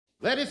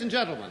Ladies and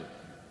gentlemen,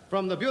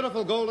 from the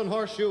beautiful Golden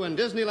Horseshoe in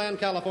Disneyland,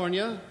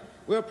 California,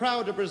 we're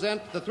proud to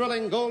present the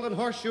thrilling Golden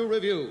Horseshoe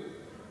Review.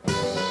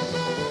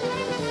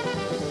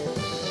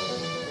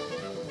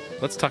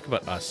 Let's talk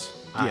about us.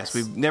 Yes,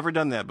 we've never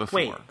done that before.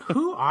 Wait,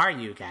 who are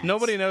you guys?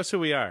 Nobody knows who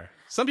we are.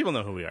 Some people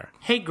know who we are.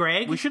 Hey,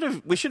 Greg. We should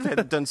have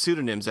had done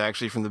pseudonyms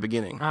actually from the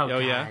beginning. Oh, God.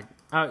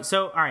 Yeah?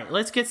 So, all right,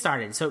 let's get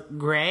started. So,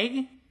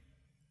 Greg,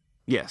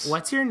 Yes.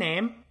 what's your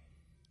name?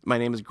 My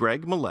name is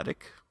Greg Maletic.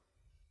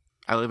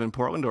 I live in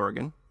Portland,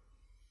 Oregon.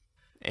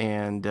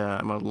 And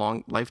I'm a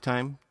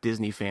lifetime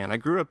Disney fan. I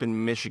grew up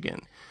in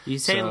Michigan. You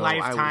say So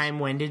lifetime.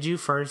 When did you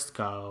first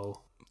go?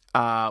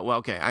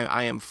 Okay.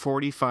 I am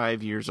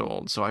 45 years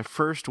old. So I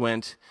first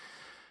went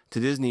to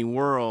Disney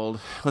World.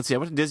 Let's see. I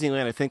went to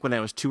Disneyland, I think, when I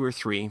was 2 or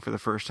 3 for the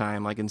first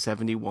time, like in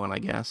 71, I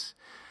guess.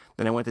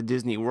 Then I went to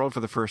Disney World for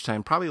the first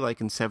time, probably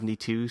like in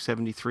 72,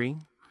 73.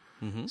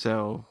 Mm-hmm.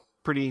 So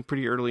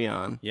pretty early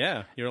on.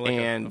 Yeah, you're like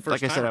and a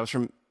first like I said,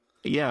 timer.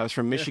 I was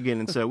from Michigan,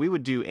 and so we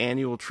would do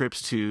annual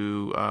trips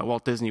to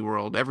Walt Disney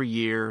World every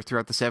year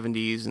throughout the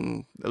 70s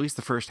and at least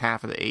the first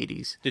half of the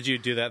 80s. Did you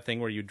do that thing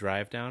where you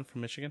drive down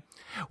from Michigan?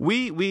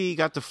 We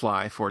got to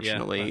fly,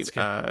 fortunately.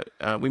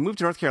 Yeah, we moved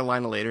to North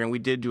Carolina later, and we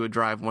did do a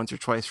drive once or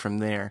twice from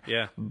there.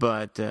 Yeah.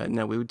 But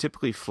no, we would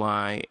typically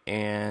fly,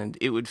 and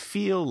it would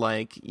feel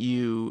like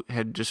you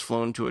had just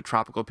flown to a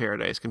tropical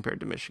paradise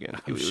compared to Michigan.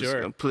 It was sure.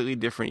 a completely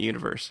different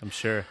universe. I'm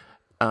sure.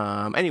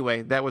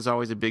 Anyway, that was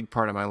always a big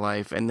part of my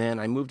life. And then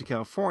I moved to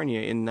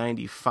California in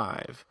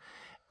 95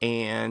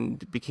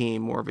 and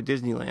became more of a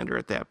Disneylander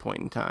at that point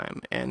in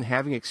time. And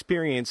having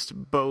experienced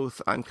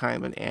both on kind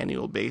of an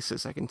annual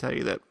basis, I can tell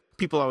you that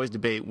people always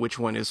debate which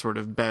one is sort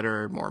of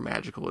better, more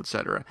magical,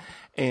 etc.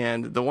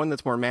 And the one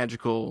that's more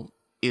magical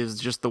is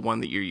just the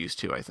one that you're used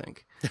to, I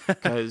think.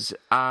 Because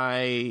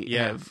I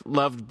have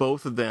loved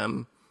both of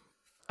them.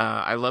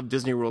 I love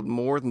Disney World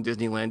more than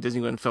Disneyland.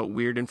 Disneyland felt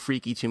weird and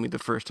freaky to me the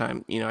first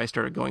time, I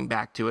started going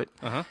back to it.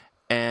 Uh-huh.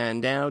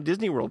 And now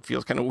Disney World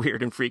feels kind of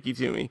weird and freaky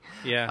to me.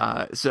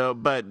 Yeah.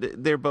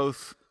 But they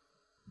both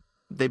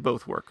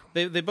work.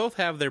 They both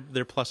have their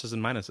pluses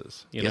and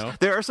minuses, you know?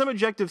 There are some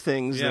objective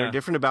things that Yeah. are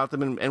different about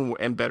them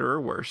and better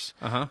or worse.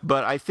 Uh-huh.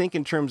 But I think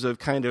in terms of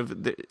kind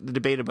of the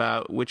debate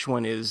about which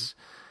one is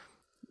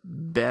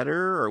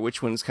better or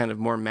which one's kind of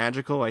more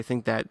magical, I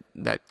think that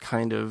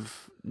kind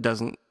of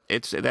doesn't...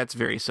 That's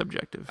very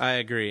subjective. I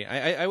agree.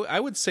 I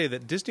would say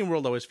that Disney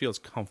World always feels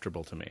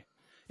comfortable to me.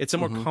 It's a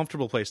more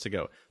comfortable place to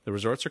go. The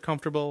resorts are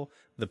comfortable.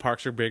 The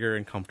parks are bigger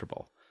and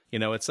comfortable.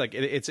 It's like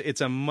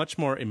it's a much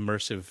more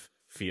immersive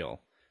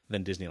feel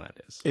than Disneyland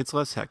is. It's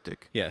less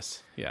hectic.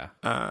 Yes. Yeah.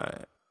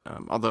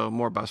 Although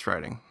more bus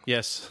riding.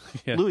 Yes.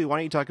 Yeah. Louis, why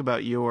don't you talk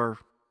about your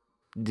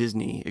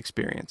Disney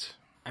experience?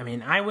 I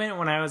mean, I went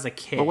when I was a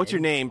kid. Well, what's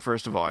your name,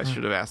 first of all? I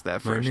should have asked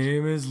that first. My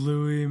name is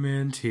Louis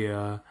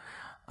Mantia.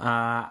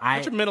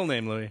 What's your middle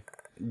name, Louis?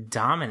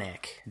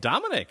 Dominic.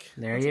 Dominic.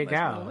 There That's you a nice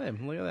go. middle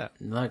name. Look at that.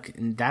 Look,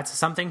 that's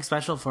something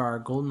special for our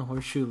Golden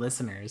Horseshoe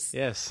listeners.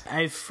 Yes.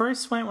 I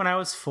first went when I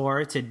was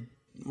 4 to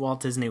Walt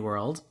Disney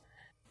World,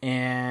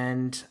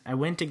 and I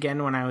went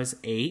again when I was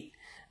 8.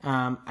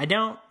 I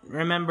don't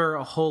remember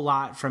a whole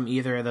lot from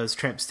either of those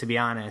trips, to be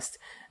honest.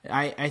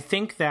 I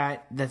think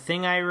that the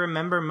thing I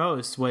remember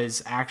most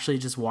was actually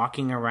just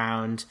walking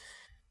around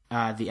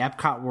the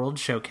Epcot World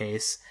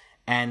Showcase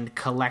and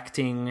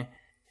collecting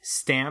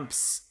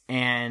stamps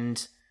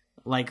and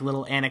like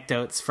little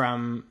anecdotes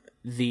from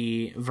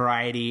the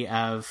variety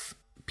of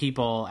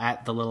people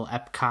at the little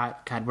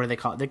Epcot. God, what do they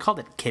call it? They called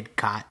it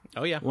KidCot.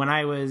 Oh, yeah. When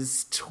I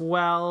was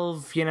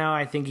 12,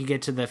 I think you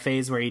get to the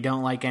phase where you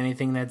don't like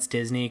anything that's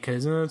Disney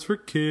because it's for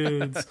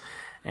kids.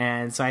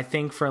 And so I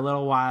think for a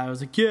little while I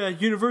was like, yeah,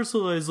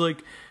 Universal is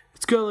like,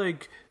 it's got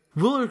like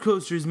roller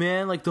coasters,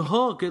 man, like the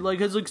Hulk. It like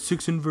has like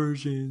 6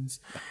 inversions.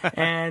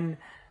 And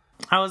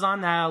I was on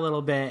that a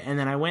little bit, and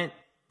then I went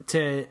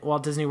to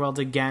Walt Disney World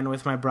again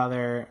with my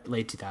brother,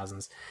 late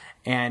 2000s,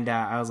 and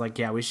I was like,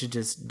 yeah, we should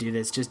just do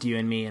this, just you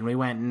and me, and we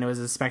went, and it was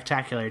a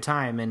spectacular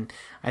time, and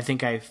I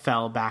think I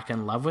fell back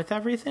in love with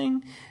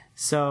everything.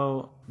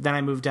 So then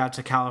I moved out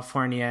to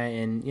California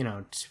in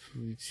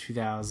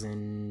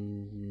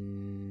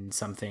 2000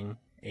 something,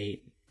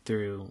 8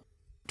 through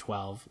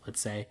 12,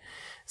 let's say,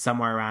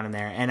 somewhere around in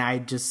there, and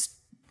I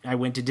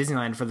went to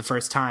Disneyland for the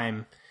first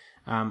time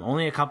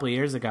only a couple of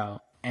years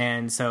ago.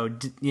 And so,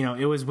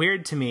 it was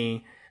weird to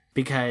me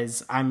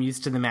because I'm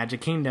used to the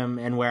Magic Kingdom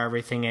and where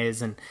everything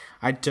is. And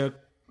I took,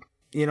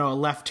 a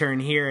left turn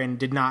here and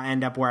did not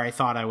end up where I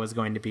thought I was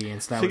going to be.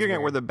 And so that Figuring was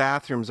out where the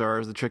batherms are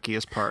is the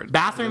trickiest part.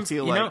 Bathrooms, I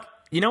feel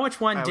you know which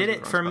one did was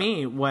it for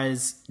me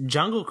was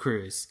Jungle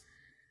Cruise.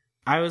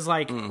 I was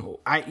like,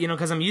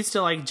 because I'm used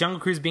to like Jungle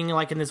Cruise being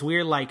like in this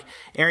weird like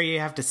area you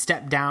have to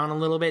step down a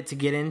little bit to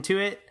get into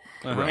it.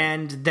 Uh-huh.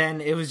 And then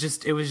it was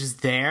just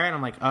there, and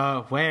I'm like,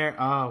 oh, where?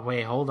 Oh,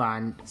 wait, hold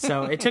on.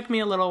 So it took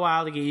me a little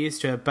while to get used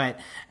to it, but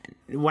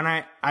when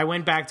I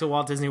went back to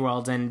Walt Disney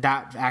World, and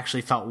that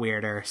actually felt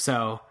weirder.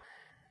 So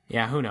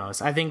yeah, who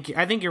knows? I think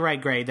you're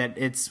right, Greg, that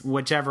it's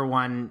whichever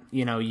one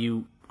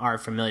you are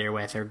familiar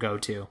with or go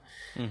to.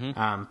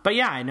 But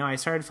yeah, I know I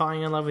started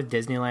falling in love with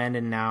Disneyland,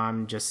 and now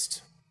I'm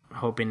just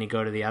hoping to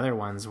go to the other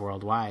ones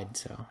worldwide.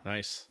 So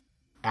Nice.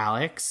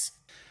 Alex,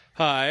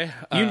 Hi.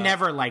 you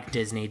never liked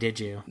Disney, did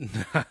you?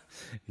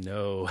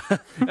 No.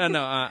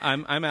 No,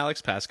 I'm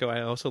Alex Pasco.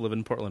 I also live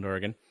in Portland,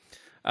 Oregon.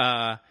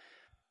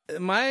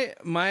 My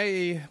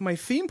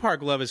theme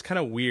park love is kind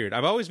of weird.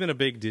 I've always been a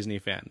big Disney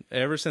fan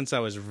ever since I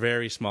was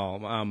very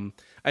small.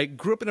 I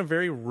grew up in a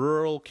very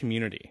rural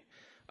community.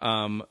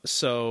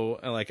 So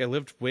like I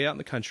lived way out in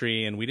the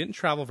country, and we didn't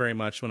travel very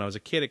much when I was a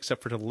kid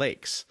except for to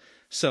lakes.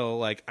 So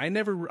like I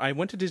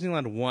went to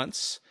Disneyland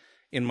once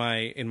in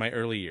my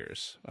early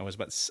years. I was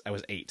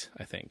 8,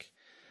 I think.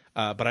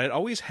 But I'd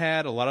always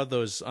had a lot of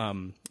those,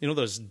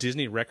 those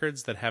Disney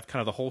records that have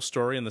kind of the whole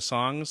story and the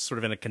songs sort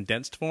of in a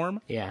condensed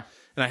form. Yeah.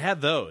 And I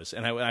had those,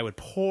 and I would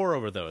pore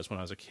over those when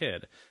I was a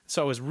kid.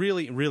 So I was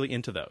really, really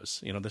into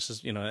those. And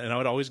I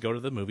would always go to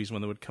the movies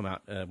when they would come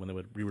out, when they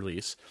would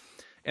re-release.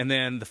 And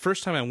then the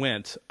first time I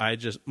went,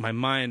 my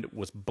mind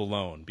was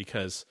blown,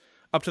 because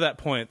up to that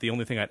point, the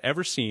only thing I'd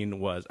ever seen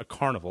was a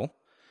carnival,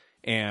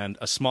 and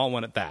a small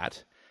one at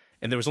that.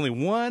 And there was only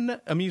one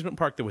amusement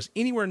park that was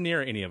anywhere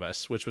near any of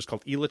us, which was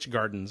called Elitch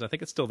Gardens. I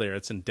think it's still there.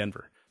 It's in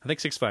Denver. I think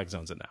Six Flags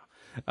owns it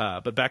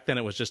now. But back then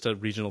it was just a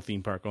regional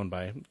theme park owned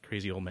by a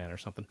crazy old man or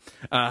something.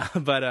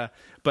 But I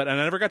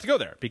never got to go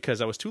there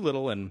because I was too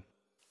little. And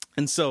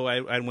so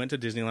I went to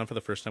Disneyland for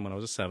the first time when I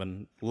was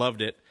 7,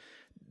 loved it.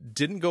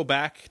 Didn't go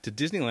back to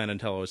Disneyland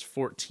until I was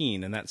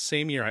 14. And that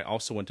same year, I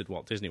also went to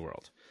Walt Disney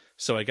World.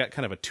 So I got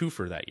kind of a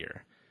twofer that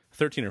year,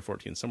 13 or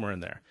 14, somewhere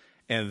in there.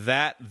 And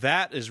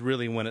that is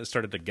really when it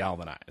started to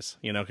galvanize,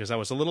 because I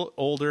was a little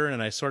older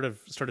and I sort of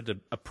started to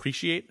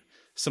appreciate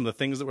some of the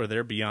things that were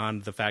there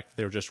beyond the fact that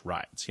they were just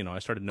rides. I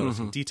started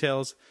noticing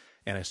details,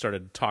 and I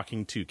started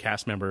talking to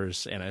cast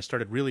members, and I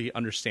started really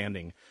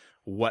understanding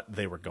what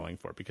they were going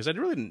for, because I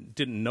really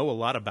didn't know a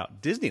lot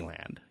about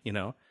Disneyland.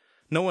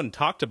 No one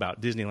talked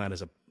about Disneyland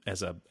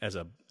as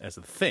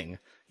a thing.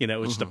 It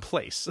was just a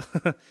place.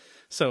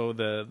 So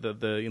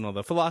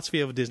the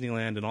philosophy of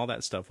Disneyland and all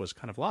that stuff was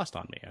kind of lost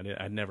on me.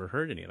 I'd never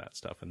heard any of that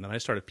stuff, and then I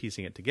started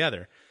piecing it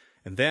together,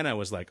 and then I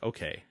was like,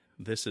 okay,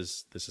 this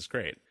is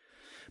great.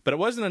 But it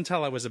wasn't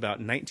until I was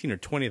about 19 or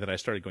 20 that I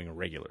started going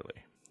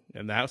regularly,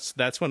 and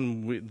that's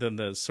when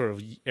the sort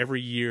of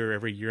every year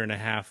and a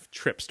half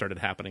trip started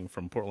happening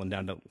from Portland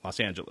down to Los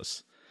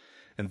Angeles,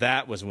 and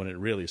that was when it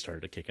really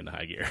started to kick into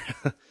high gear.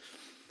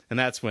 And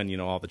that's when,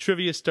 all the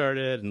trivia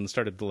started, and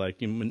started to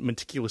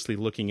meticulously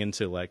looking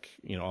into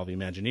all the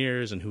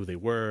Imagineers and who they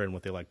were and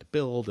what they liked to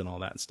build and all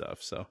that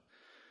stuff. So,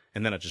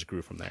 and then it just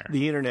grew from there.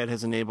 The internet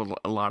has enabled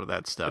a lot of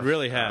that stuff. It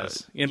really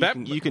has. You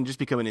can just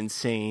become an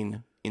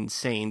insane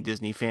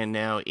Disney fan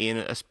now in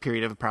a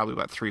period of probably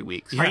about 3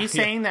 weeks. Are you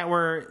saying that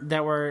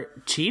we're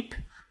cheap?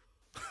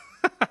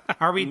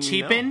 Are we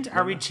cheapened?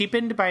 No. Are we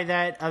cheapened by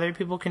that other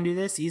people can do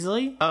this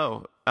easily?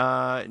 Oh,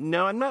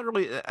 no, I'm not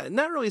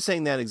really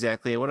saying that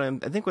exactly. I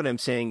think what I'm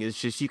saying is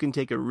just you can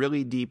take a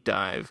really deep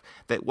dive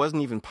that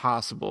wasn't even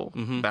possible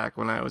back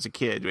when I was a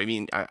kid. I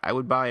mean, I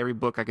would buy every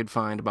book I could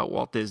find about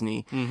Walt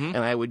Disney, and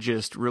I would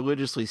just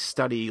religiously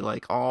study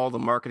all the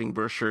marketing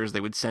brochures they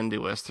would send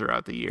to us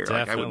throughout the year.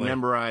 Definitely. I would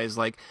memorize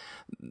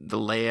the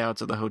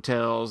layouts of the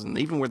hotels, and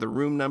even where the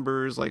room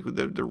numbers,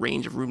 the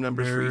range of room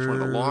numbers for each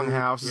one of the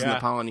longhouses and the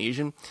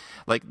Polynesian.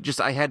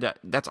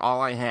 That's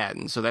all I had,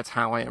 and so that's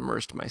how I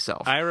immersed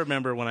myself. I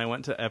remember when I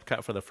went to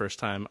Epcot for the first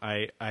time,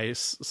 I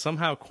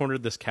somehow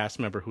cornered this cast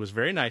member who was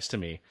very nice to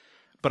me,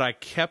 but I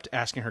kept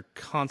asking her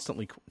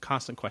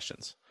constant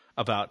questions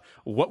about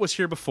what was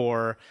here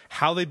before,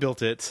 how they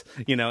built it,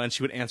 and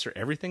she would answer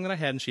everything that I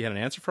had, and she had an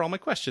answer for all my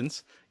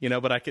questions,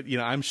 but I could,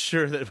 I'm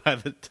sure that by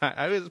the time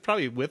I was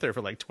probably with her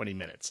for 20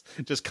 minutes,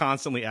 just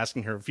constantly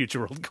asking her Future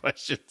World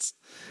questions,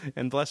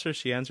 and bless her,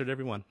 she answered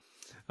every one.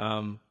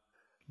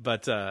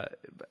 But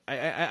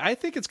I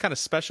think it's kind of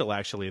special,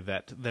 actually,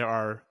 that there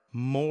are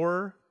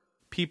more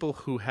people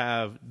who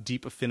have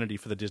deep affinity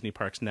for the Disney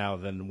parks now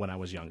than when I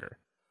was younger.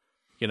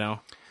 I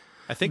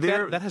think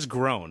that has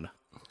grown.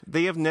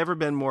 They have never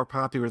been more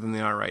popular than they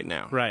are right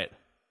now. Right.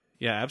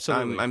 Yeah,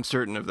 absolutely. I'm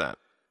certain of that.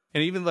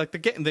 And even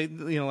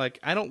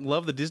I don't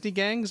love the Disney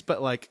gangs, but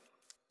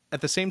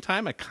at the same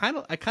time, I kind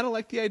of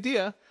like the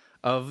idea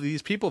of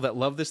these people that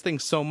love this thing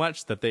so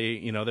much that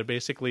they're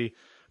basically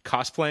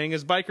cosplaying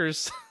as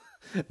bikers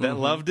that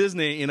love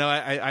Disney.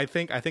 I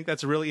think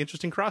that's a really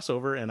interesting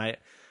crossover, and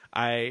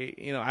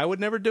I would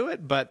never do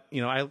it, but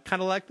I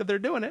kind of like that they're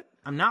doing it.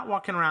 I'm not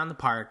walking around the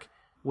park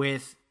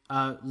with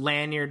a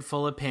lanyard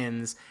full of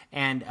pins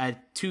and a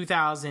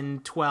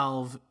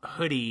 2012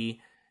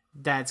 hoodie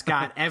that's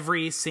got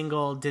every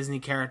single Disney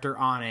character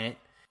on it.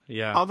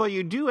 Yeah. Although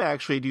you do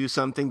actually do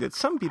something that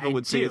some people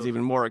would say is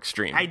even more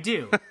extreme. I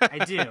do.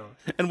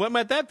 And what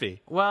might that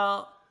be?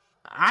 Well,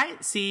 all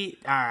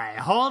right,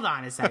 hold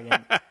on a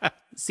second.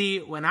 See,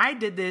 when I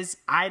did this,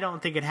 I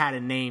don't think it had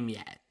a name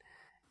yet.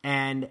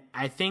 And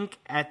I think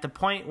at the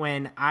point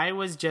when I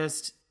was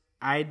just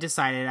I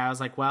decided, I was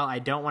like, well, I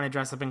don't want to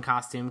dress up in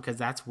costume because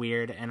that's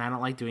weird and I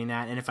don't like doing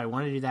that. And if I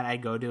want to do that,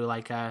 I'd go to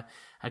like a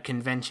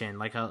convention,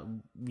 like a,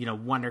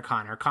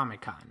 WonderCon or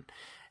Comic-Con.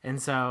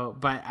 And so,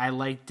 but I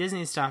like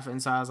Disney stuff.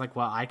 And so I was like,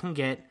 well, I can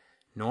get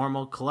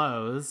normal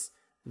clothes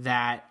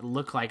that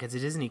look like it's a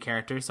Disney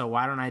character. So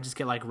why don't I just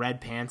get like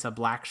red pants, a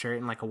black shirt,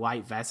 and like a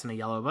white vest and a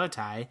yellow bow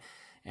tie?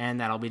 And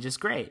that'll be just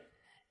great.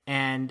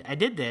 And I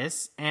did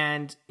this,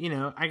 and,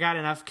 I got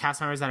enough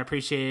cast members that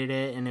appreciated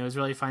it, and it was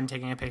really fun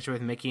taking a picture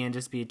with Mickey and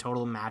just be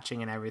total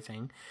matching and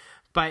everything.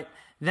 But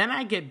then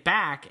I get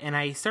back, and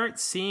I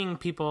start seeing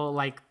people,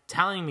 like,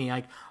 telling me,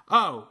 like,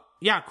 oh,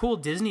 yeah, cool,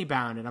 Disney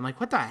bound. And I'm like,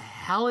 what the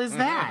hell is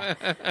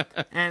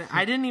that? And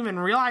I didn't even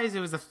realize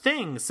it was a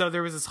thing. So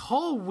there was this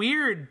whole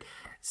weird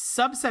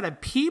subset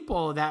of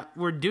people that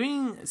were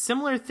doing a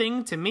similar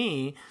thing to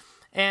me.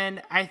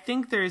 And I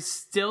think there's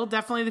still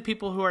definitely the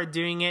people who are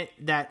doing it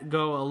that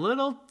go a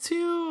little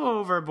too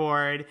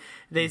overboard.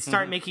 They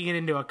start making it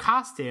into a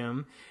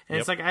costume. And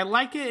it's like, I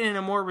like it in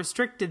a more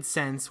restricted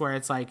sense where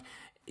it's like,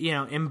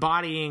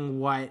 embodying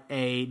what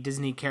a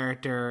Disney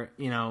character,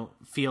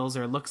 feels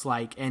or looks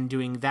like and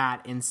doing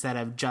that instead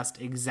of just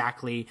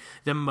exactly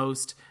the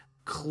most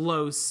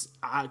close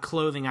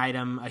clothing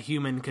item a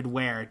human could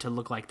wear to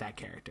look like that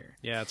character.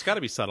 Yeah, it's got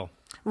to be subtle.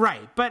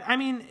 Right. But I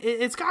mean,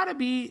 it's got to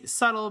be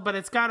subtle, but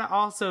it's got to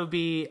also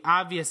be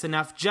obvious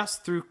enough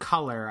just through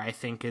color, I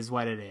think, is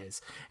what it is.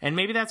 And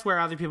maybe that's where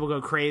other people go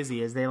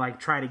crazy, is they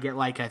like try to get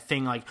like a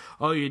thing like,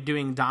 oh, you're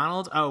doing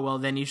Donald? Oh, well,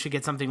 then you should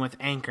get something with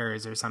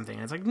anchors or something.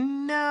 And it's like,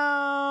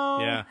 no.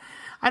 Yeah.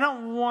 I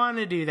don't want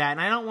to do that, and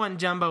I don't want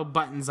jumbo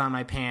buttons on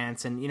my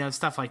pants and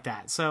stuff like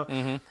that. So,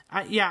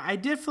 I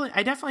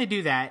definitely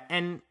do that,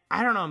 and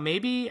I don't know,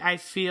 maybe I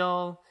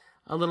feel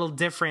a little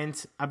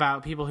different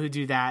about people who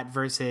do that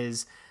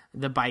versus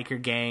the biker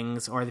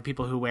gangs or the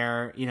people who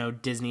wear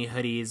Disney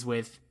hoodies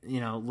with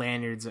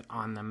lanyards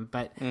on them.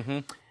 But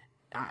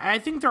I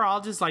think they're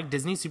all just like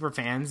Disney super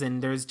fans,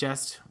 and there's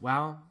just,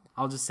 well,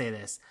 I'll just say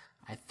this: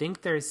 I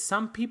think there's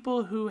some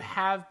people who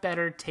have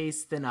better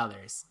taste than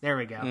others. There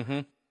we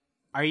go.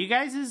 Are you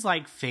guys'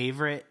 like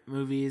favorite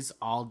movies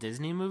all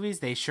Disney movies?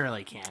 They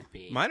surely can't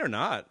be. Mine are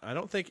not. I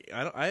don't think.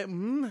 I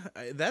don't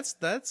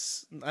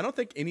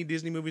think any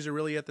Disney movies are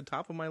really at the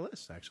top of my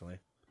list. Actually,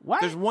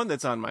 What? There's one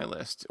that's on my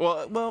list.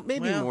 Well,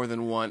 maybe more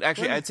than one.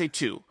 Actually, I'd say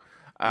two.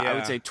 I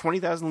would say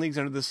 20,000 Leagues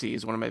Under the Sea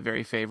is one of my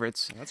very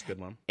favorites. That's a good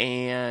one.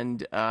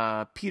 And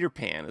Peter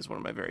Pan is one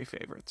of my very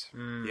favorites.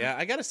 Yeah,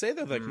 I gotta say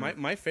though, like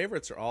my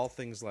favorites are all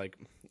things like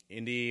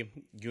Indie,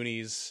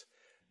 Goonies.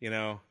 I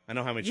know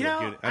how much you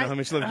love Goonies. I know how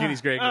much you love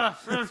Goonies, Greg.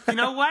 You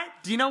know what?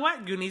 Do you know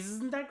what? Goonies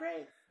isn't that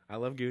great. I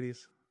love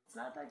Goonies. It's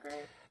not that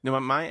great. No,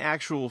 my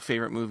actual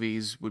favorite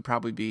movies would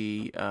probably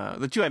be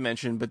the two I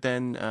mentioned, but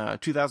then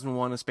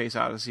 2001: A Space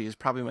Odyssey is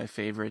probably my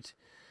favorite.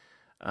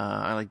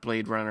 I like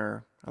Blade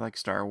Runner. I like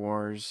Star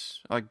Wars.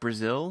 I like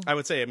Brazil. I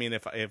would say, I mean,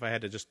 if I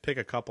had to just pick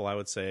a couple, I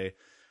would say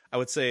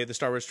the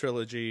Star Wars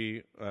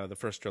trilogy, the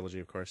first trilogy,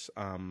 of course.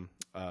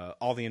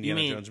 All the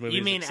Indiana Jones movies.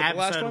 You mean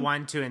episode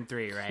 1, 2, and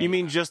 3, right? You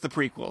mean just the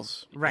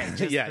prequels? Right.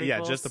 Just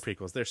yeah, just the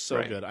prequels. They're so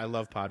Right. good. I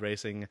love pod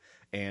racing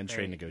and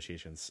trade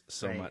negotiations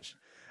so Right. much.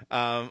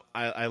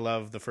 I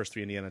love the first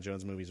three Indiana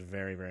Jones movies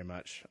very, very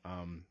much.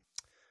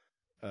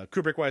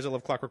 Kubrick-wise, I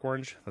love Clockwork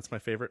Orange. That's my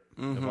favorite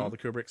of all the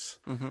Kubricks.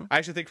 I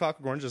actually think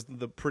Clockwork Orange is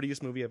the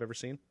prettiest movie I've ever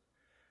seen.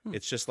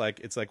 It's just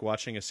like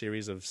watching a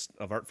series of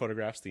art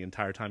photographs the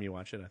entire time you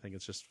watch it. I think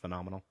it's just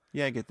phenomenal.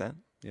 Yeah, I get that.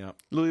 Yeah.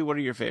 Louis, what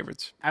are your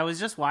favorites? I was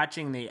just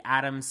watching the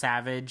Adam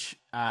Savage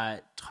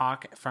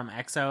talk from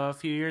EXO a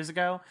few years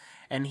ago,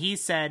 and he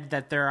said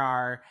that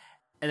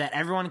that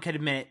everyone could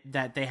admit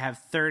that they have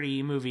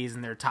 30 movies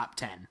in their top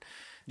 10.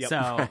 Yep. So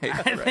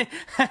Right.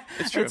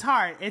 it's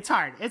hard. It's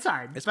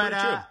It's but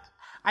pretty true.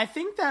 I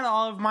think that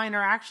all of mine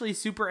are actually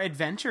super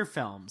adventure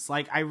films.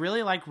 Like, I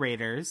really like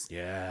Raiders.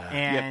 Yeah.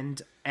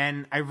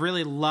 And I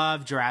really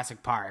love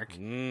Jurassic Park.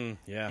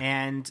 Yeah.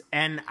 And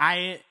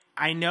I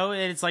know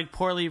that it's like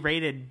poorly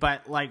rated,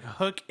 but like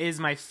Hook is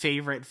my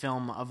favorite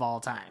film of all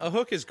time. A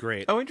Hook is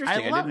great. Oh,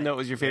 interesting. I I, love didn't it. know it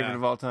was your favorite Yeah.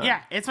 of all time.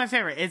 Yeah, it's my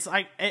favorite. It's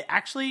like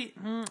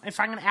if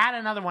I'm gonna add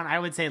another one, I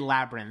would say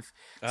Labyrinth.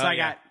 So I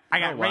yeah. got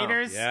Oh, wow.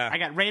 Raiders. Yeah. I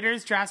got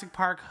Raiders, Jurassic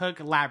Park, Hook,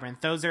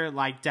 Labyrinth. Those are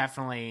like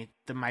definitely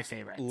my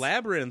favorites.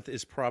 Labyrinth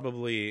is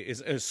probably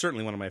is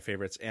certainly one of my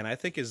favorites, and I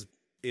think is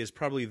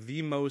probably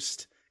the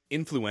most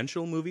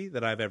influential movie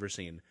that I've ever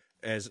seen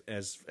as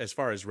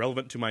far as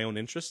relevant to my own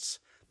interests.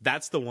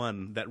 That's the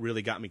one that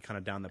really got me kind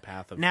of down the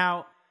path of.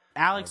 Now,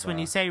 Alex, when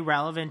you say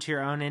relevant to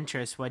your own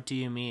interests, what do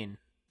you mean?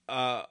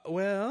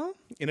 Well,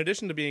 in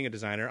addition to being a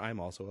designer, I'm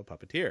also a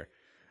puppeteer,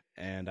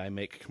 and I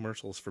make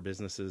commercials for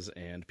businesses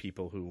and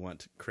people who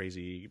want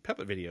crazy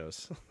puppet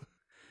videos.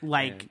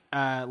 Like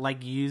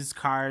used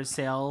car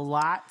sale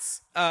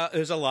lots?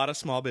 There's a lot of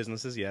small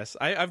businesses. Yes,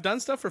 I've done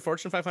stuff for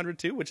Fortune 500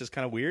 too, which is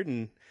kind of weird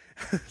and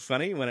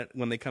funny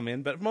when they come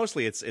in. But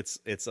mostly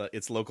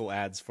it's local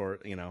ads for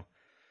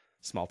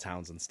small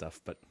towns and stuff,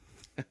 but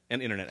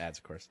and internet ads,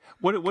 of course.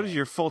 What is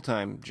your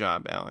full-time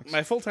job, Alex?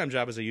 My full-time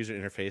job is a user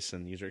interface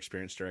and user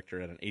experience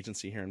director at an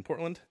agency here in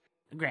Portland.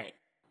 Great.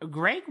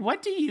 Greg,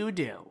 what do you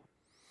do?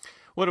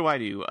 What do I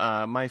do?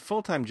 My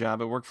full-time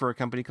job, I work for a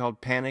company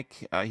called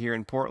Panic here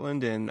in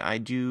Portland, and I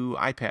do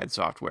iPad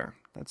software.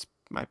 That's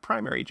my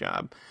primary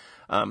job.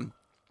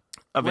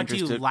 What do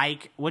you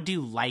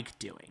like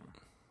doing?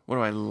 What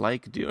do I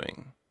like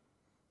doing?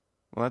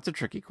 Well, that's a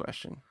tricky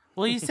question.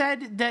 Well, you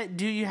said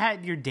that you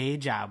had your day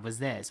job was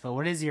this, but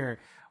what is your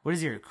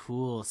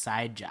cool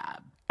side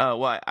job?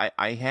 Well,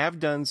 I have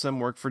done some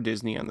work for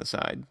Disney on the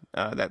side.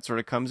 That sort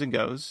of comes and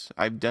goes.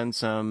 I've done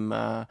some,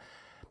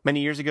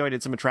 many years ago, I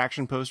did some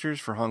attraction posters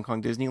for Hong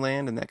Kong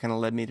Disneyland, and that kind of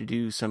led me to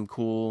do some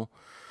cool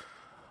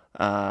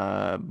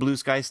blue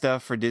sky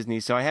stuff for Disney.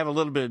 So I have a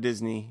little bit of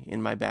Disney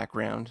in my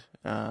background,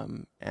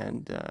 and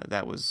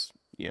that was,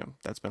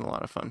 that's been a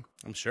lot of fun.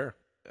 I'm sure.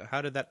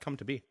 How did that come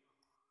to be?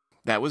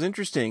 That was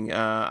interesting.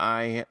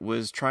 I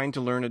was trying to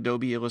learn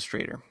Adobe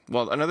Illustrator.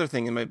 Well, another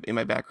thing in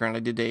my background,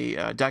 I did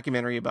a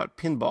documentary about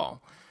pinball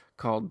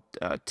called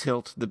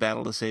Tilt: The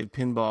Battle to Save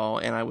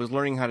Pinball, and I was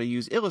learning how to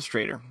use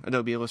Illustrator,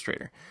 Adobe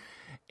Illustrator.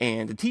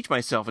 And to teach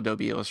myself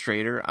Adobe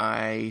Illustrator,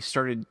 I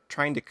started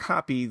trying to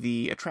copy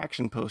the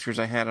attraction posters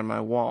I had on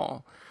my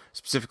wall,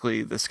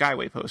 specifically the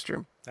Skyway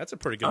poster. That's a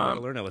pretty good way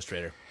to learn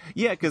Illustrator.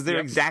 Yeah, because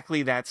they're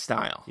exactly that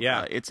style.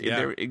 Yeah,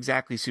 they're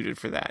exactly suited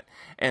for that.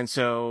 And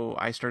so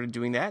I started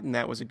doing that, and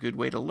that was a good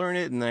way to learn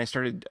it. And then I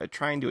started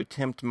trying to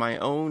attempt my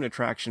own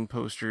attraction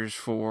posters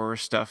for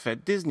stuff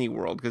at Disney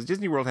World, because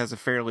Disney World has a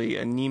fairly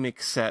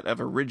anemic set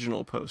of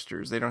original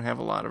posters. They don't have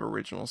a lot of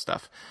original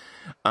stuff.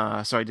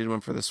 So I did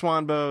one for the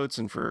Swan Boats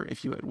and for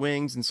If You Had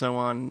Wings and so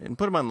on, and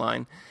put them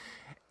online.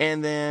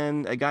 And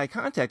then a guy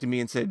contacted me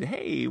and said,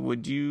 hey, how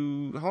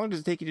long does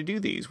it take you to do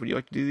these? Would you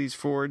like to do these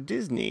for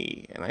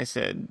Disney? And I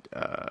said,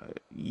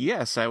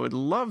 yes, I would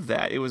love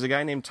that. It was a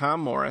guy named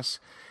Tom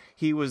Morris.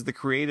 He was the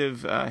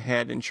creative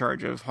head in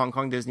charge of Hong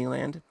Kong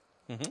Disneyland.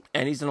 Mm-hmm.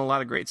 And he's done a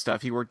lot of great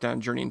stuff. He worked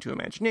on Journey into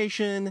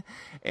Imagination,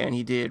 and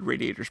he did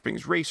Radiator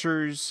Springs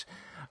Racers.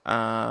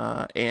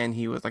 And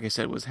he was, like I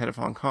said, was head of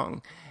Hong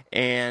Kong.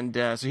 And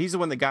so he's the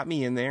one that got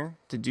me in there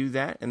to do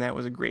that, and that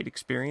was a great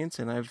experience.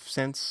 And I've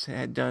since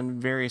had done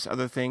various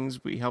other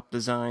things. We helped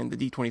design the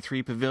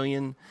D23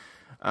 Pavilion,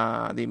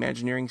 the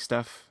Imagineering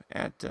stuff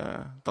at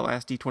the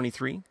last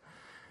D23.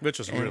 Which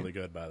was really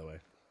good, by the way.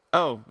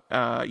 Oh,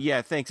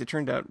 yeah, thanks. It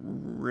turned out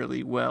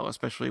really well,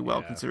 especially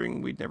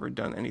considering we'd never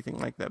done anything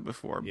like that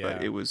before. Yeah.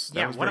 But it was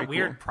what very a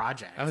weird cool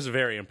project. I was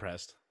very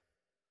impressed.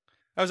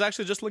 I was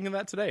actually just looking at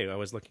that today. I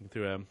was looking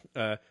through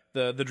the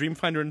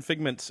Dreamfinder and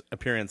Figment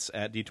appearance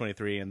at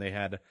D23, and they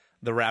had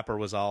the wrapper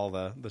was all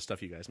the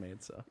stuff you guys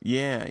made. So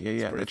yeah,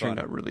 that turned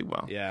out really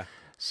well. Yeah.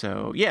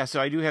 So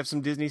I do have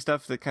some Disney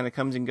stuff that kind of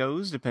comes and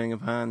goes depending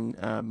upon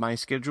my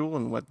schedule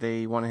and what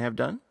they want to have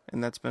done,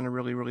 and that's been a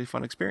really, really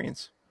fun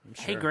experience.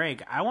 Sure. Hey,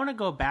 Greg, I want to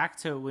go back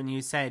to when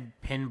you said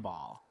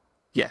pinball.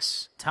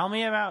 Yes. Tell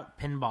me about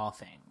pinball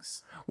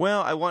things.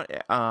 Well,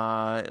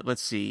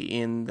 let's see.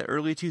 In the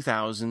early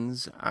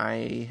 2000s,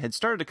 I had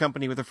started a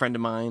company with a friend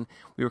of mine.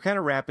 We were kind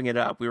of wrapping it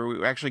up. We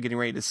were actually getting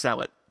ready to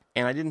sell it,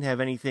 and I didn't have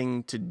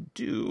anything to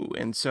do.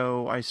 And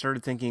so I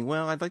started thinking,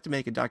 well, I'd like to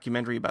make a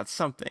documentary about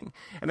something.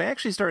 And I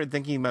actually started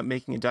thinking about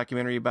making a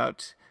documentary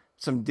about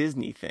some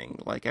Disney thing.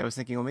 Like I was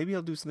thinking, well, maybe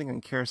I'll do something on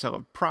Carousel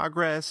of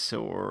Progress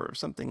or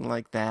something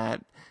like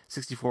that,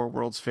 64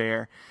 World's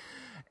Fair.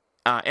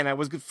 And I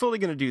was fully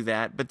going to do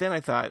that, but then I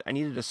thought I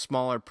needed a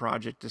smaller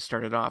project to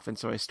start it off, and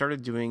so I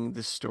started doing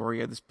this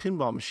story of this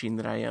pinball machine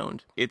that I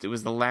owned. It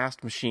was the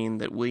last machine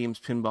that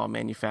Williams Pinball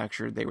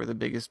manufactured. They were the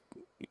biggest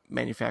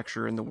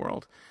manufacturer in the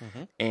world,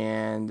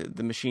 and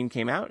the machine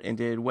came out and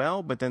did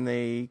well, but then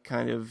they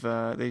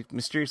they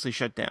mysteriously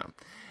shut down.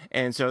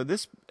 And so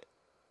this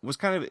was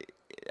kind of...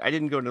 I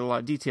didn't go into a lot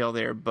of detail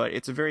there, but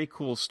it's a very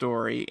cool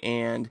story,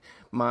 and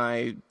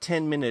my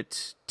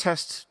 10-minute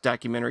test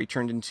documentary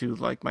turned into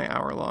like my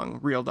hour-long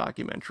real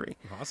documentary.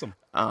 Awesome.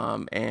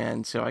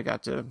 And so I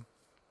got to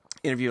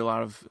interview a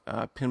lot of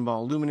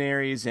pinball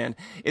luminaries, and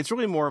it's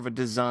really more of a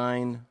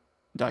design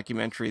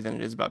documentary than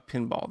it is about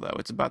pinball, though.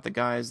 It's about the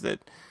guys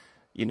that,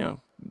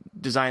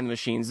 design the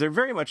machines. They're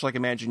very much like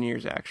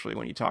Imagineers, actually,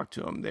 when you talk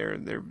to them.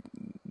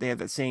 They have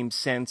that same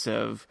sense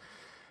of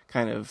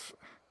kind of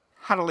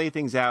how to lay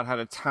things out, how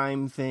to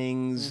time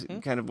things,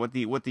 kind of what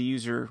the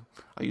user,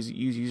 I'll use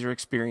user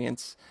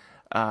experience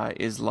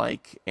is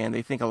like, and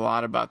they think a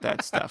lot about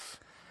that stuff.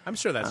 I'm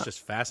sure that's just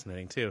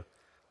fascinating too.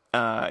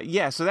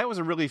 So that was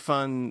a really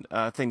fun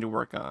thing to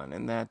work on,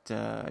 and that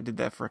I did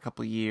that for a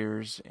couple of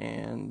years,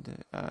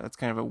 and that's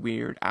kind of a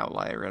weird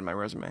outlier in my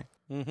resume.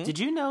 Mm-hmm. Did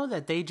you know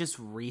that they just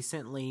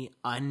recently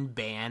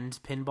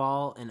unbanned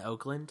pinball in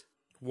Oakland?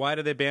 Why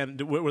did they ban?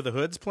 Were the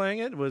Hoods playing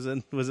it? Was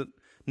it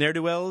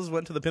ne'er-do-wells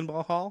went to the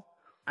pinball hall?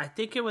 I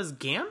think it was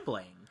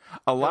gambling.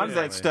 A lot of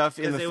that stuff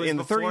in the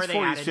 30s,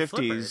 40s, 50s,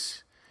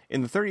 flippers.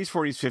 in the 30s,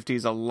 40s,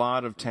 50s, a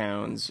lot of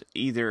towns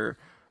either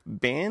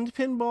banned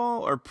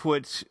pinball or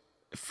put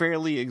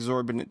fairly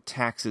exorbitant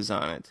taxes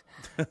on it.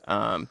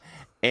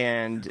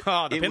 And the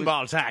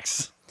pinball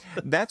tax.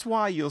 That's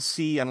why you'll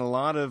see on a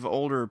lot of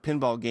older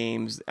pinball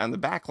games on the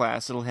back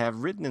glass, it'll have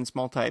written in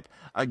small type,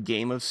 "A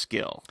game of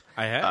skill."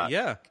 I had,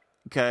 yeah.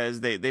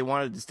 because they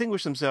want to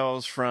distinguish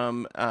themselves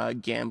from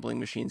gambling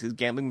machines, because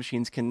gambling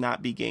machines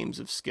cannot be games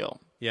of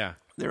skill. Yeah.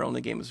 They're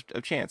only games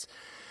of chance.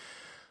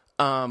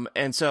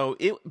 And so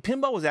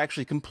pinball was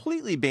actually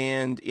completely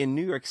banned in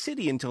New York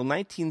City until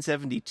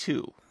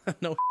 1972.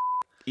 No.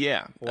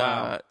 Yeah.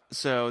 Wow.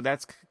 So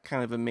that's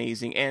kind of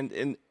amazing.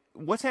 And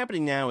what's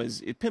happening now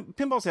is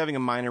pinball's having a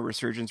minor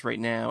resurgence right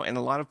now, and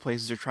a lot of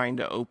places are trying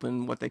to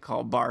open what they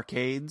call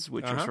barcades,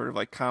 which are sort of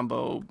like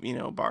combo,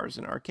 bars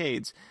and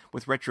arcades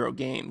with retro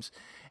games.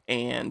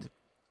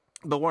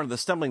 But one of the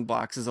stumbling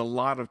blocks is a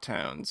lot of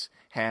towns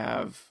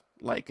have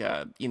like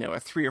a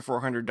 $300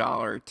 or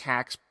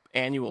 $400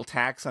 annual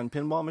tax on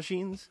pinball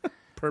machines,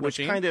 Per which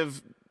machine? kind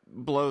of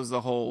blows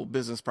the whole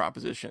business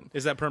proposition.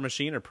 Is that per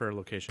machine or per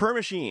location? Per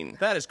machine.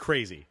 That is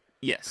crazy.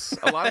 Yes,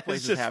 a lot of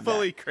places It's just have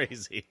fully that.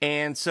 crazy.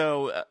 And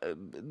so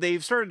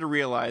they've started to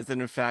realize that,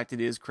 in fact,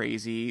 it is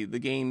crazy. The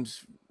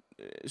games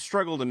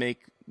struggle to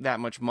make that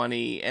much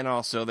money, and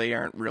also they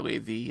aren't really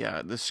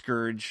the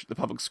scourge, the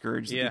public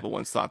scourge that people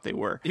once thought they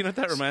were. You know what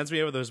that reminds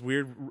me of? Those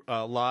weird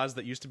laws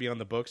that used to be on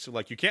the books,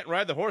 like you can't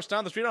ride the horse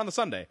down the street on the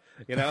Sunday.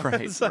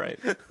 Right, So- right.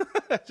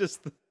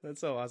 Just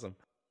that's so awesome.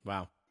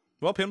 Wow.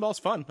 Well, pinball's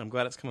fun. I'm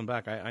glad it's coming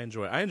back. I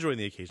enjoy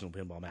the occasional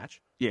pinball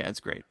match. Yeah,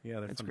 it's great. Yeah,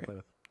 they're it's fun great. to play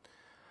with.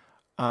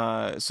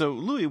 So,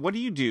 Louis, what do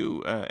you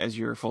do as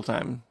your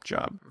full-time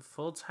job?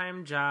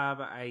 Full-time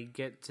job, I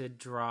get to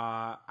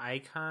draw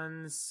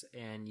icons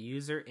and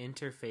user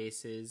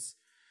interfaces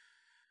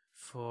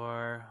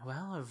for,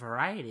 well, a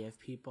variety of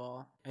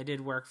people. I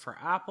did work for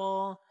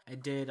Apple. I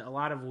did a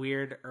lot of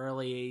weird,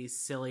 early,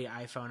 silly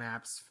iPhone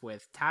apps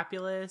with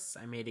Tapulous.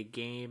 I made a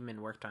game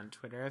and worked on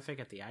Twitterific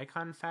at the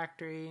Icon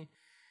Factory.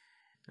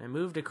 I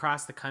moved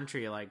across the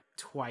country like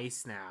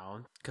twice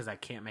now because I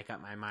can't make up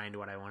my mind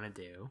what I want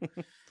to do.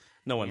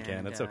 No one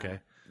can. It's okay.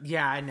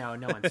 Yeah, I know.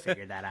 No one's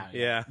figured that out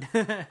yet.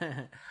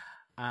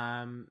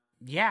 Yeah.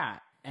 Yeah.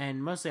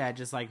 And mostly I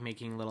just like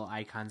making little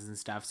icons and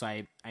stuff. So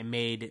I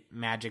made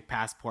Magic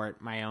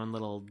Passport, my own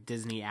little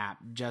Disney app,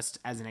 just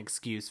as an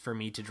excuse for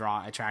me to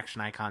draw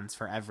attraction icons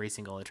for every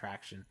single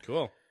attraction.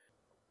 Cool.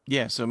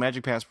 Yeah, so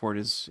Magic Passport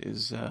is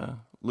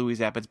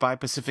Louis' app. It's by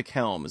Pacific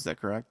Helm, is that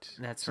correct?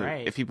 That's So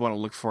right. If people want to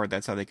look for it,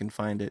 that's how they can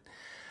find it.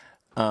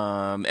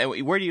 And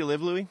where do you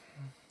live, Louis?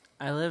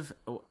 I live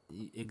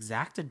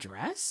exact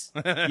address?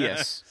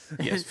 Yes.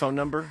 Phone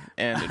number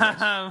and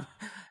address.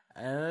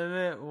 I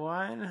live at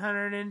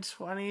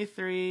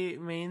 123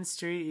 Main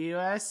Street,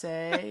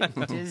 USA,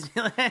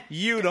 Disneyland.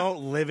 You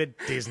don't live at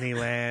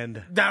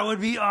Disneyland. That would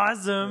be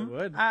awesome. It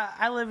would.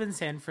 I live in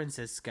San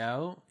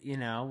Francisco,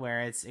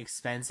 where it's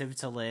expensive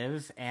to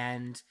live,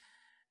 and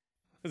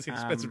It's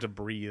expensive to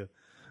breathe.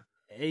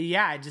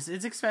 yeah,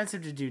 it's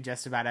expensive to do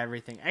just about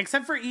everything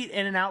except for eat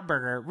In-N-Out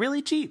Burger,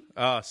 really cheap.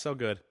 Oh, so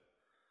good.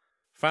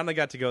 Finally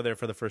got to go there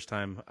for the first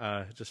time.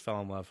 Just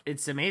fell in love.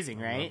 It's amazing,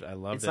 right? I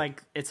loved it's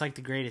it. It's like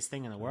the greatest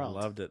thing in the world.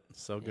 Loved it.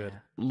 So good.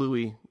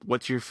 Louis,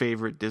 what's your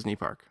favorite Disney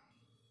park?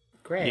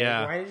 Great.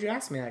 Yeah. Why did you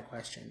ask me that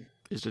question?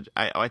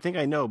 I think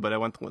I know, but I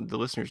want the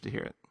listeners to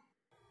hear it.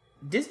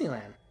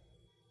 Disneyland.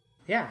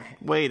 Yeah.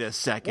 Wait a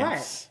second.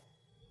 What?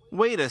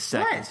 Wait a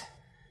second. What?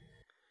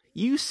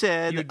 You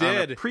said You on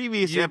did. a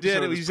previous You episode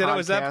did. of this You said it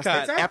was podcast Epcot.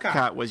 that It's Epcot.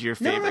 Epcot was your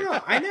favorite. No.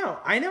 I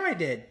know I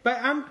did. But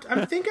I'm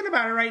thinking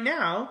about it right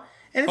now,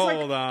 and it's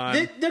Hold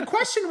on. The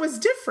question was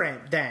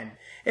different then.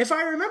 If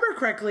I remember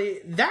correctly,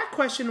 that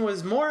question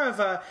was more of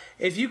a,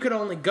 if you could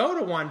only go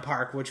to one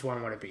park, which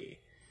one would it be?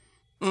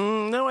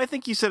 No, I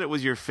think you said it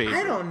was your favorite.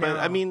 I don't know. But,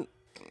 I mean,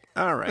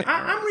 all right.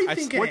 I'm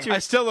rethinking it. I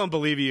still don't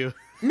believe you.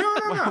 No.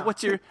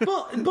 What's your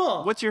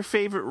Bull. What's your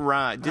favorite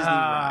ride? Disney All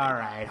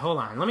ride? right, hold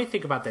on. Let me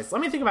think about this. Let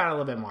me think about it a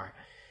little bit more.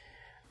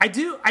 I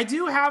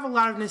do have a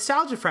lot of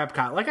nostalgia for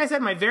Epcot. Like I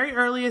said, my very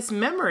earliest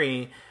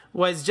memory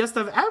was just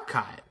of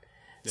Epcot.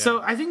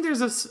 So I think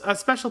there's a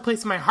special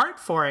place in my heart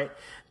for it.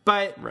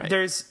 But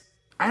there's,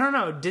 I don't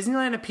know,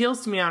 Disneyland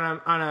appeals to me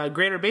on a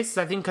greater basis,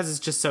 I think, because it's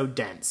just so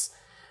dense.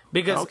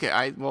 Because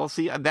Okay,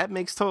 see, that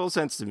makes total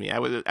sense to me. I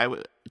was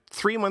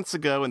 3 months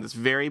ago in this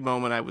very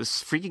moment, I was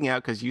freaking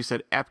out because you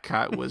said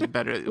Epcot was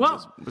better.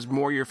 was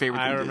more your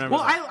favorite. I than remember Disney.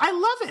 Well, I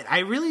love it. I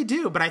really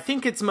do. But I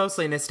think it's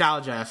mostly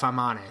nostalgia, if I'm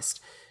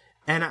honest.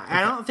 And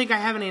I don't think I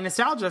have any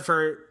nostalgia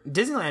for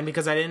Disneyland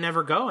because I didn't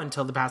ever go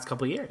until the past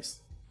couple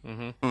years.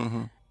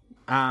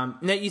 Now,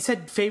 you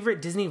said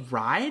favorite Disney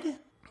ride?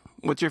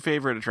 What's your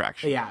favorite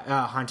attraction?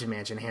 Yeah, Haunted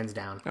Mansion, hands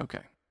down.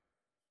 Okay.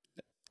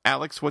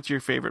 Alex, what's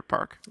your favorite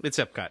park? It's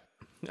Epcot.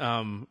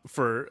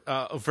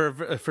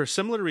 For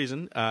similar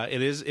reason,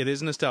 it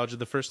is nostalgia.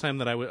 The first time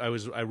that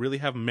I really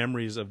have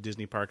memories of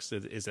Disney parks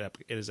is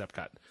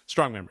Epcot.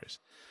 Strong memories.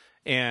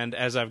 And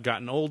as I've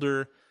gotten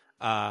older,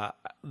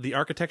 the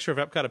architecture of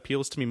Epcot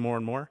appeals to me more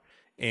and more,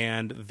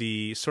 and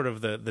the sort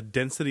of the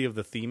density of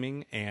the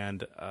theming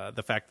and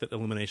the fact that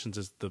Illuminations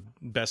is the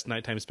best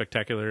nighttime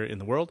spectacular in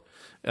the world.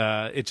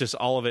 It just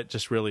all of it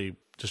just really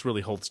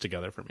holds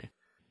together for me.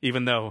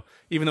 Even though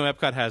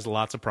Epcot has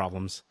lots of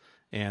problems,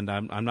 and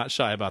I'm not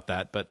shy about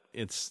that, but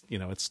it's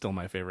still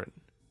my favorite.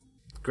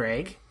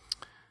 Greg?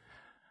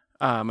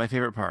 My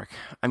favorite park.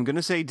 I'm going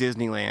to say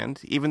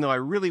Disneyland, even though I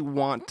really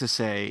want to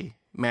say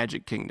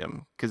Magic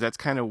Kingdom, because that's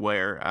kind of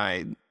where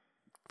I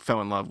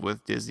fell in love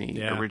with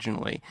Disney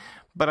originally.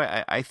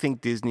 But I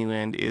think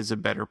Disneyland is a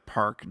better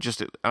park.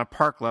 Just on a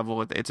park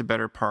level, it's a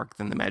better park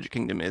than the Magic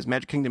Kingdom is.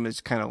 Magic Kingdom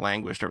has kind of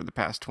languished over the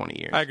past 20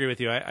 years. I agree with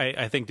you.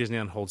 I think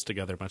Disneyland holds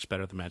together much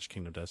better than Magic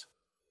Kingdom does.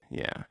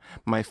 Yeah.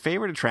 My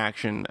favorite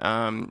attraction,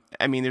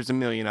 I mean, there's a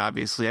million,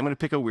 obviously. I'm going to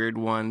pick a weird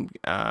one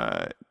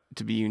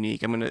to be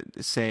unique. I'm going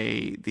to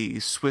say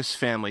the Swiss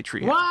Family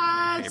Treehouse.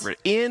 What? Favorite.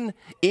 In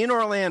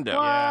Orlando.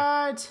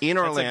 What? In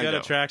Orlando. That's a good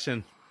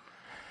attraction.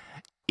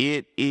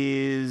 It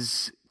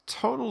is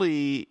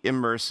totally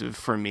immersive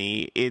for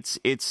me.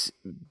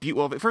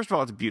 Well, first of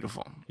all, it's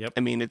beautiful. Yep. I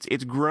mean,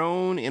 it's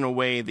grown in a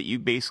way that you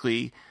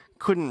basically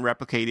couldn't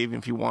replicate even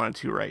if you wanted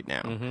to right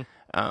now.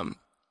 Mm-hmm.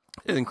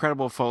 There's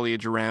incredible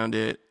foliage around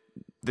it.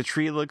 The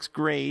tree looks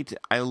great.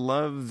 I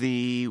love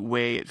the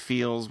way it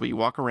feels when you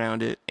walk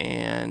around it,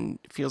 and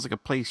it feels like a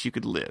place you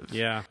could live.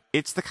 Yeah.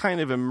 It's the kind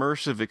of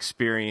immersive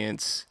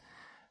experience,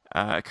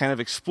 kind of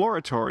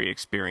exploratory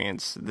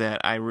experience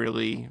that I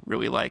really,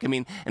 really like. I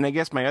mean, and I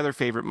guess my other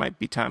favorite might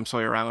be Tom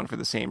Sawyer Island for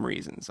the same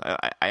reasons.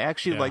 I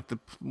actually like the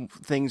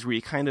things where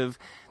you kind of,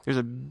 there's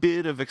a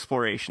bit of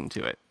exploration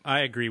to it. I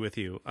agree with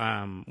you.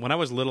 When I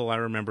was little, I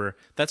remember,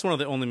 that's one of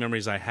the only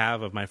memories I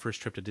have of my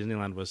first trip to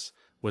Disneyland was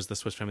the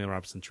Swiss Family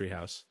Robinson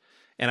Treehouse.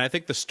 And I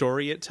think the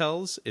story it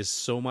tells is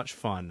so much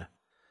fun.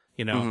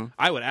 You know,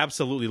 I would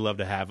absolutely love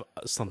to have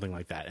something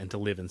like that and to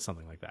live in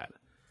something like that.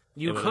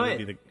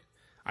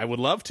 I would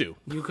love to.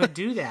 You could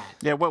do that.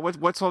 Yeah,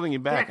 what's holding you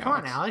back? Yeah, come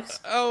on, Alex.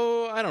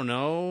 Oh, I don't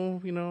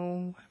know. You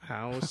know,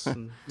 house.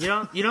 And You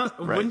don't.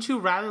 Right. Wouldn't you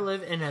rather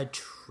live in a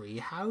tree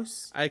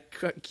house?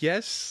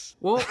 yes.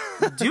 Well,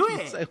 do it.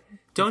 Yes, I-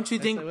 Don't you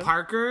think I would.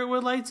 Parker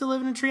would like to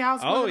live in a tree house?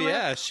 Oh by the way?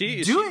 yeah,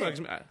 she Do it.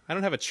 bugs me. I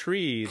don't have a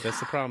tree. That's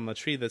the problem. A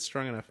tree that's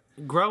strong enough.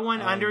 Grow one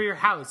under your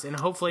house, and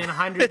hopefully in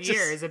 100 Just-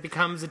 years it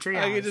becomes a tree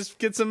house. I could just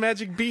get some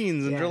magic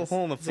beans and drill a Yes.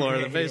 hole in the floor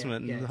of the Yeah,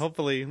 basement, yes. and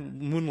hopefully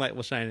moonlight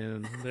will shine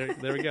in.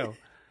 And there we go.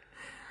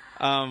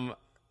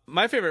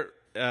 My favorite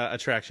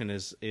attraction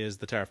is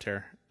the Tower of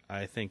Terror.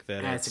 I think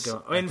that That's it's a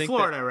good one. In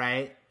Florida,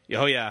 right?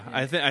 Oh yeah,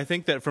 I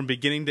think that from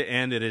beginning to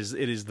end, it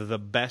is the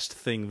best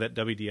thing that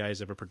WDI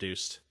has ever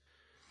produced.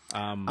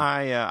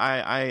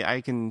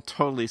 I can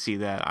totally see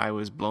that. I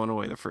was blown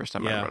away the first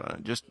time I Yeah. rode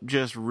on it.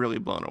 Just really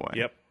blown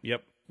away.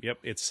 Yep.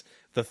 It's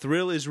the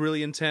thrill is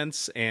really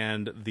intense,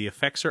 and the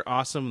effects are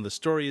awesome. The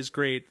story is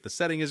great. The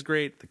setting is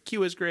great. The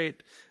queue is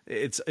great.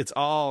 It's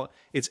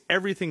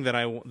everything that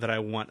I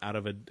want out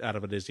of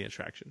a Disney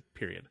attraction.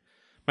 Period.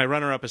 My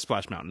runner up is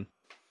Splash Mountain.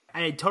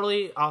 I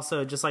totally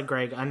also, just like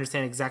Greg,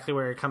 understand exactly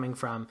where you're coming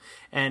from.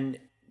 And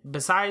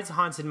besides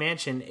Haunted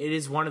Mansion, it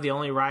is one of the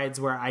only rides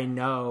where I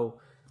know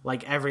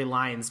like every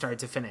line start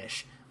to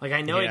finish. Like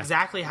I know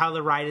exactly how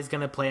the ride is going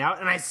to play out,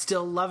 and I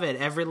still love it,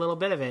 every little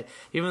bit of it,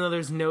 even though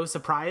there's no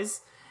surprise.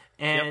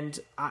 And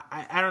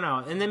I don't know.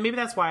 And then maybe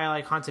that's why I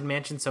like Haunted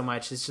Mansion so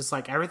much. It's just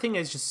like everything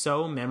is just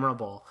so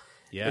memorable.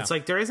 Yeah. It's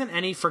like there isn't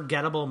any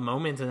forgettable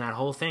moment in that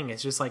whole thing.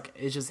 It's just like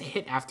it's just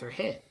hit after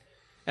hit.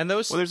 And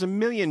those Well, there's a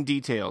million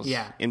details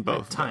in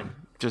both. A ton. of them.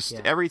 Just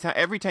every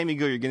time you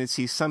go, you're going to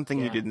see something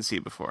you didn't see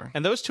before.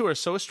 And those two are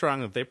so strong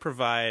that they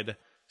provide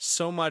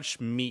so much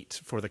meat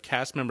for the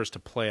cast members to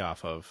play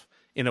off of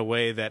in a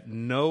way that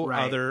no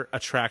other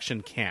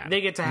attraction can.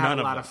 They get to have None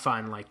a lot them. of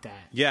fun like that.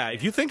 Yeah,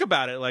 if you think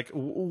about it, like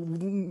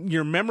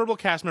your memorable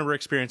cast member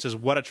experiences,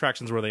 what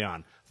attractions were they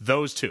on?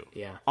 Those two.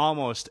 Yeah.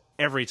 Almost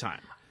every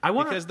time.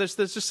 Because there's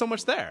just so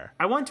much there.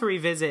 I want to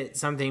revisit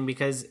something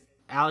because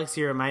Alex,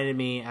 you reminded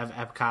me of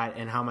Epcot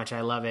and how much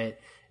I love it.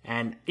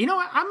 And you know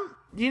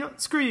what?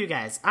 Screw you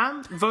guys.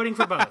 I'm voting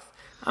for both.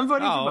 I'm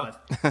voting for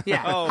both.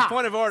 Yeah.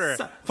 Point of order.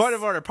 Point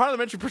of order.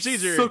 Parliamentary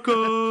procedure.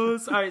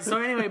 Suckers. All right.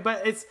 So anyway,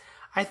 but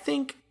I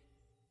think.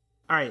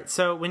 All right.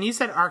 So when you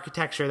said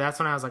architecture, that's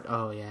when I was like,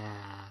 oh yeah.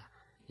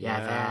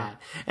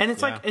 That. And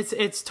it's like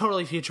it's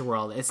totally Future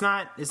World. It's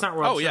not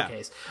World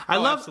Showcase. I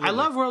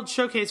love World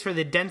Showcase for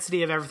the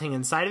density of everything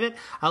inside of it.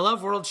 I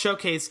love World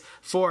Showcase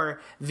for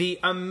the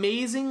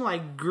amazing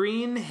like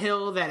green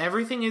hill that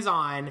everything is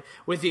on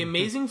with the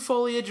amazing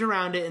foliage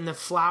around it and the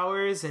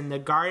flowers and the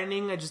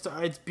gardening.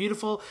 It's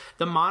beautiful.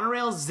 The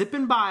monorail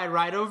zipping by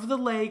right over the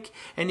lake,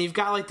 and you've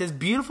got like this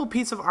beautiful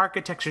piece of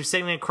architecture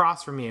sitting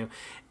across from you.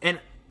 And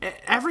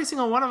every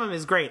single one of them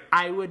is great.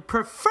 I would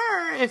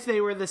prefer if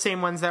they were the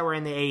same ones that were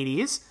in the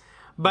 80s,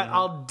 but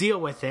I'll deal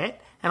with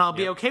it, and I'll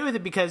be okay with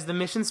it because the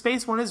Mission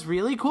Space one is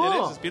really cool.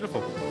 It is. It's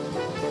beautiful.